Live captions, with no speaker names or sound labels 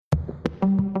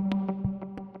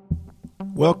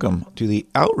Welcome to the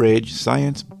Outrage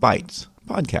Science Bites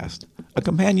podcast, a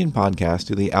companion podcast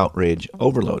to the Outrage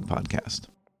Overload podcast.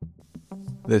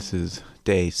 This is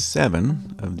day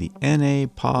 7 of the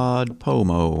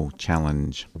NaPodPoMo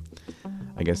challenge.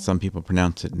 I guess some people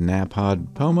pronounce it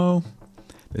NaPodPoMo.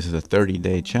 This is a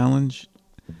 30-day challenge,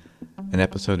 an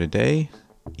episode a day,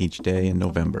 each day in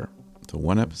November. So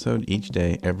one episode each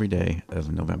day, every day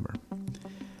of November.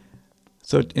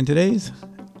 So in today's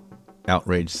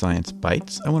Outrage Science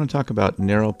Bites, I want to talk about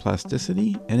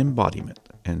neuroplasticity and embodiment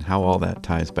and how all that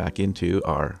ties back into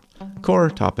our core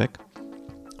topic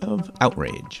of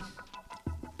outrage.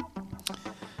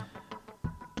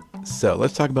 So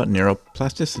let's talk about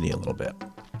neuroplasticity a little bit.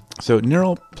 So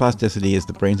neuroplasticity is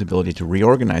the brain's ability to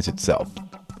reorganize itself,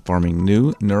 forming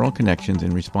new neural connections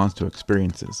in response to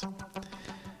experiences.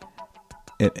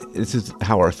 This is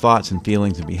how our thoughts and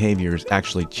feelings and behaviors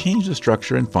actually change the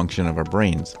structure and function of our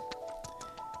brains.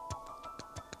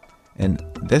 And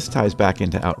this ties back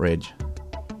into outrage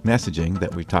messaging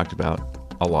that we talked about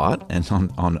a lot and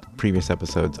on previous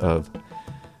episodes of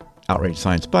Outrage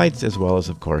Science Bites, as well as,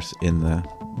 of course, in the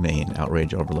main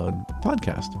Outrage Overload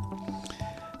podcast.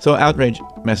 So outrage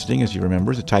messaging, as you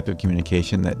remember, is a type of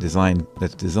communication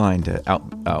that's designed to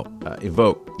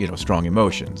evoke, strong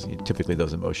emotions. Typically,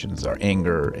 those emotions are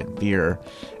anger and fear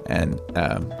and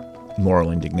moral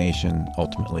indignation,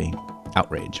 ultimately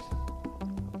outrage.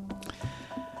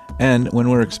 And when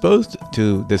we're exposed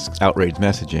to this outrage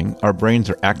messaging, our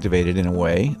brains are activated in a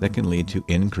way that can lead to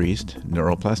increased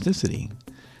neuroplasticity.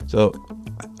 So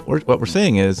what we're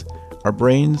saying is our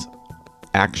brains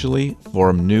actually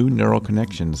form new neural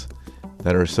connections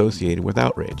that are associated with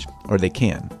outrage, or they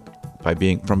can,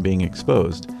 from being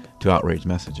exposed to outrage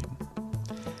messaging.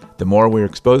 The more we're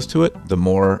exposed to it, the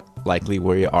more likely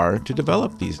we are to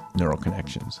develop these neural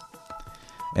connections.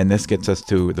 And this gets us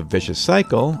to the vicious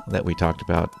cycle that we talked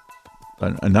about,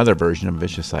 another version of a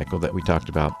vicious cycle that we talked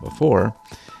about before,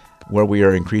 where we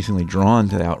are increasingly drawn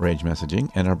to outrage messaging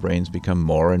and our brains become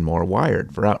more and more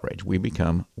wired for outrage. We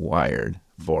become wired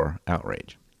for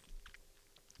outrage.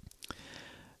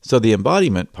 So the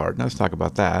embodiment part, now let's talk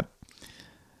about that.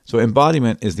 So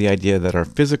embodiment is the idea that our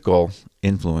physical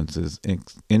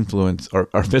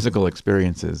our physical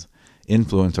experiences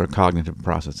influence our cognitive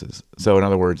processes. So in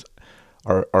other words,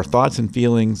 our thoughts and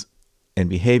feelings and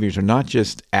behaviors are not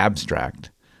just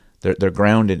abstract. They're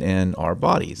grounded in our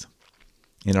bodies,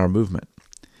 in our movement.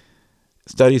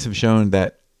 Studies have shown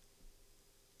that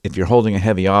if you're holding a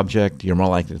heavy object, you're more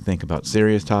likely to think about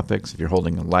serious topics. If you're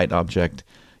holding a light object,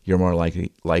 you're more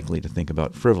likely to think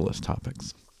about frivolous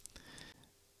topics.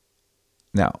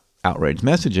 Now, outrage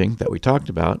messaging that we talked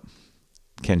about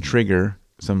can trigger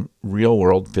some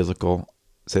real-world physical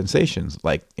sensations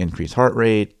like increased heart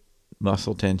rate,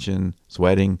 muscle tension,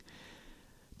 sweating.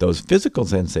 Those physical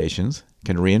sensations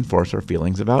can reinforce our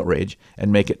feelings of outrage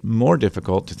and make it more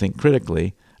difficult to think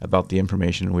critically about the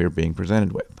information we are being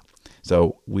presented with.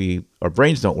 So our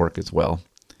brains don't work as well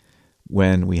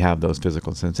when we have those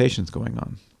physical sensations going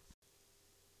on.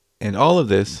 And all of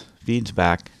this feeds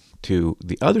back to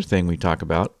the other thing we talk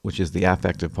about, which is the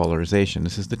affective polarization.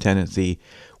 This is the tendency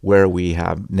where we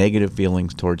have negative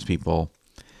feelings towards people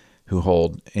who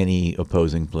hold any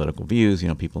opposing political views,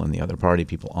 people in the other party,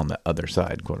 people on the other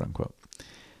side, quote unquote.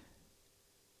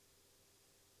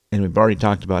 And we've already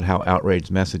talked about how outrage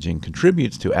messaging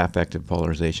contributes to affective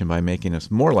polarization by making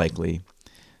us more likely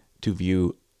to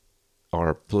view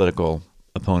our political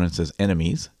opponents as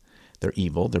enemies. They're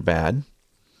evil, they're bad.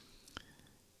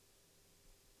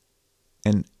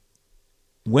 And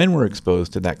when we're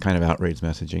exposed to that kind of outrage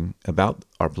messaging about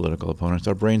our political opponents,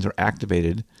 our brains are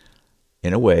activated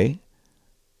in a way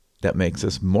that makes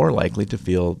us more likely to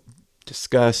feel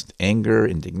disgust, anger,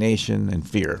 indignation, and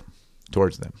fear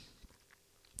towards them.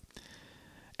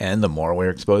 And the more we're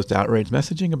exposed to outrage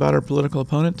messaging about our political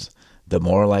opponents, the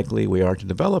more likely we are to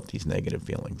develop these negative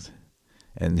feelings.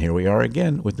 And here we are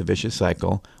again with the vicious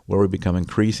cycle where we become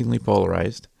increasingly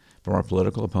polarized from our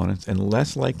political opponents and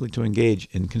less likely to engage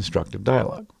in constructive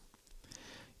dialogue.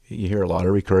 You hear a lot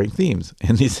of recurring themes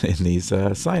in these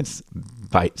science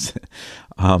bites.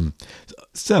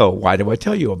 So why do I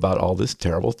tell you about all these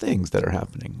terrible things that are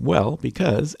happening? Well,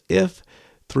 because if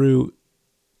through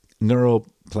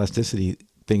neuroplasticity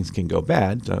things can go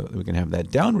bad, so we can have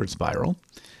that downward spiral,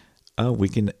 we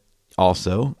can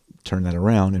also turn that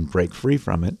around and break free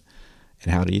from it.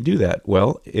 And how do you do that?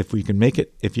 Well, if you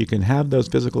can have those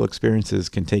physical experiences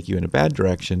can take you in a bad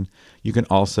direction, you can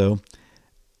also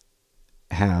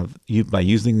by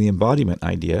using the embodiment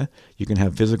idea, you can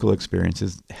have physical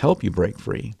experiences help you break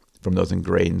free from those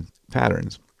ingrained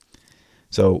patterns.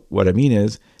 So what I mean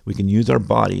is we can use our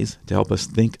bodies to help us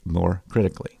think more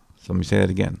critically. So let me say that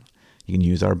again. You can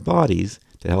use our bodies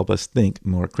to help us think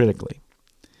more critically.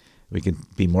 We can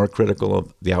be more critical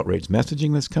of the outrage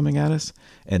messaging that's coming at us,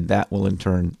 and that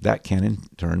can in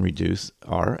turn reduce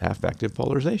our affective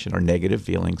polarization, our negative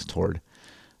feelings toward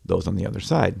those on the other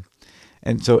side.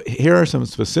 And so here are some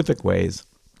specific ways.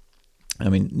 I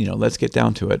mean, let's get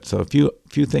down to it. So a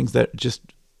few things that just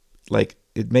like,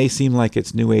 it may seem like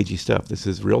it's new agey stuff. This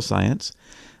is real science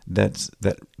that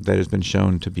has been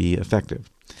shown to be effective.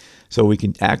 So we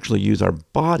can actually use our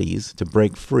bodies to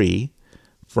break free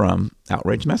from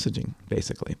outrage messaging,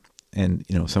 basically, and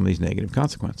some of these negative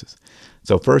consequences.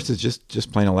 So first is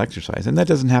just plain old exercise, and that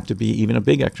doesn't have to be even a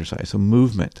big exercise. So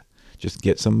movement, just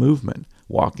get some movement,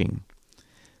 walking.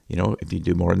 If you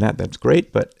do more than that, that's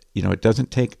great, but it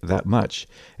doesn't take that much.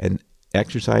 And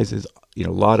exercise is a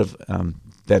lot of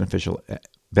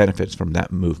benefits from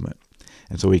that movement,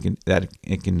 and so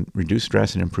it can reduce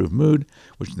stress and improve mood,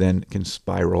 which then can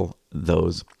spiral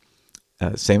those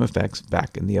same effects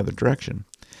back in the other direction.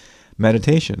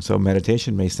 Meditation. So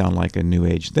meditation may sound like a new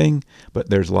age thing, but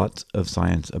there's lots of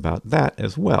science about that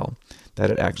as well,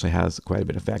 that it actually has quite a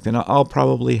bit of effect. And I'll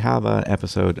probably have an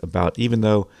episode about, even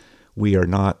though we are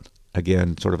not,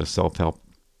 again, sort of a self-help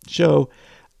show,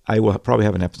 I will probably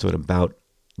have an episode about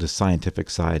the scientific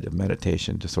side of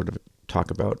meditation to sort of talk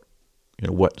about,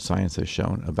 what science has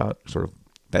shown about sort of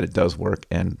that it does work,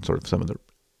 and sort of some of the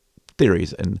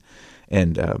theories and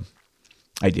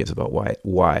ideas about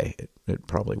why it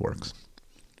probably works.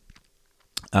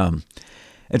 And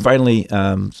finally,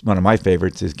 one of my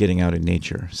favorites is getting out in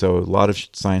nature. So a lot of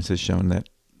science has shown that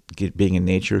being in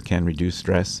nature can reduce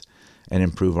stress and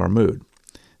improve our mood.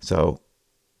 So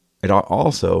it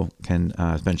also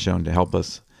has been shown to help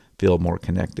us feel more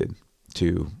connected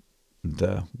to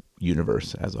the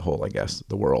universe as a whole, I guess,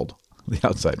 the world, the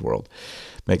outside world.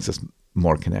 Makes us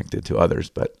more connected to others,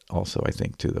 but also, I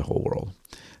think, to the whole world.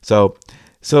 So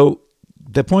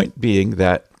the point being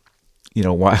that,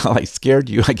 while I scared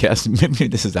you, I guess, maybe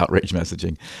this is outrage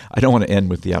messaging. I don't want to end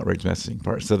with the outrage messaging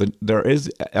part. So there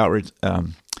is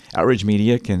outrage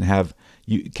media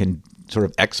can sort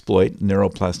of exploit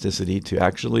neuroplasticity to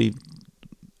actually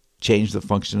change the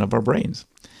function of our brains.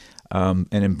 And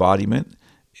embodiment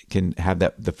can have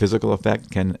the physical effect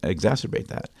can exacerbate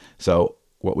that. So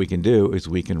what we can do is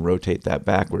we can rotate that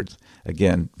backwards,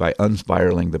 again, by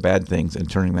unspiraling the bad things and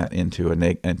turning that into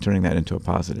a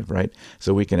positive, right?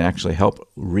 So we can actually help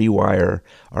rewire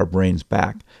our brains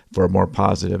back for a more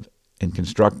positive and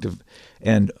constructive,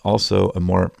 and also a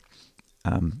more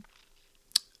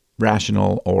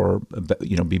rational, or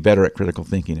be better at critical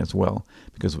thinking as well,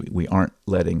 because we aren't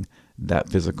letting that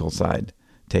physical side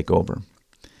take over.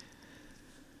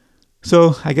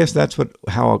 So I guess that's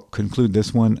how I'll conclude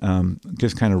this one.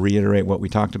 Just kind of reiterate what we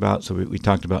talked about. So we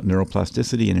talked about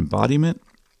neuroplasticity and embodiment,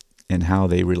 and how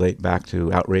they relate back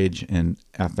to outrage and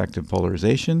affective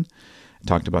polarization.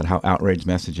 Talked about how outrage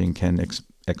messaging can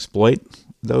exploit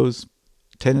those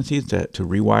tendencies to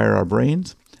rewire our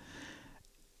brains.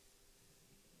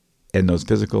 And those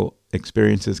physical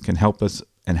experiences can help us,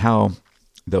 and how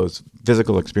those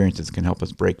physical experiences can help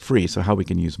us break free. So how we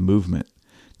can use movement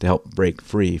to help break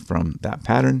free from that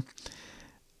pattern.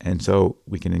 And so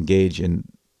we can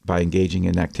by engaging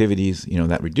in activities,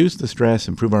 that reduce the stress,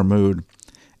 improve our mood,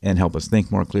 and help us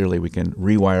think more clearly. We can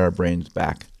rewire our brains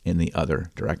back in the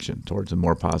other direction, towards the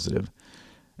more positive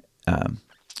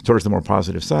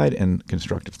side and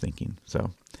constructive thinking. So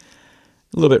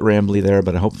a little bit rambly there,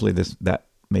 but hopefully that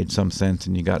made some sense,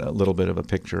 and you got a little bit of a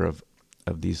picture of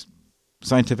these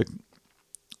scientific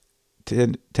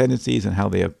tendencies and how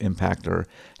they impact, or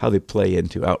how they play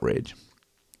into outrage.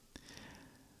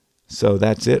 So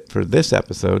that's it for this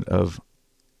episode of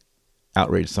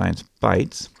Outrage Science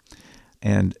Bites.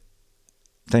 And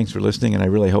thanks for listening, and I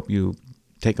really hope you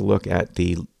take a look at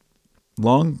the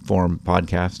long-form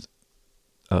podcast,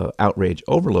 Outrage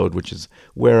Overload, which is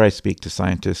where I speak to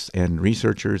scientists and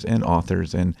researchers and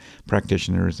authors and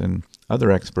practitioners and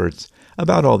other experts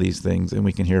about all these things, and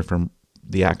we can hear from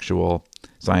the actual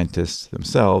scientists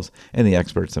themselves and the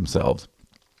experts themselves,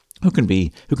 who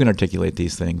can articulate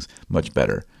these things much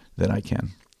better than I can.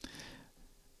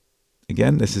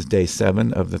 Again, this is day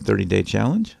 7 of the 30-day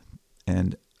challenge,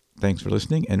 and thanks for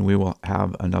listening, and we will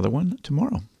have another one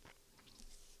tomorrow.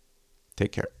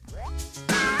 Take care.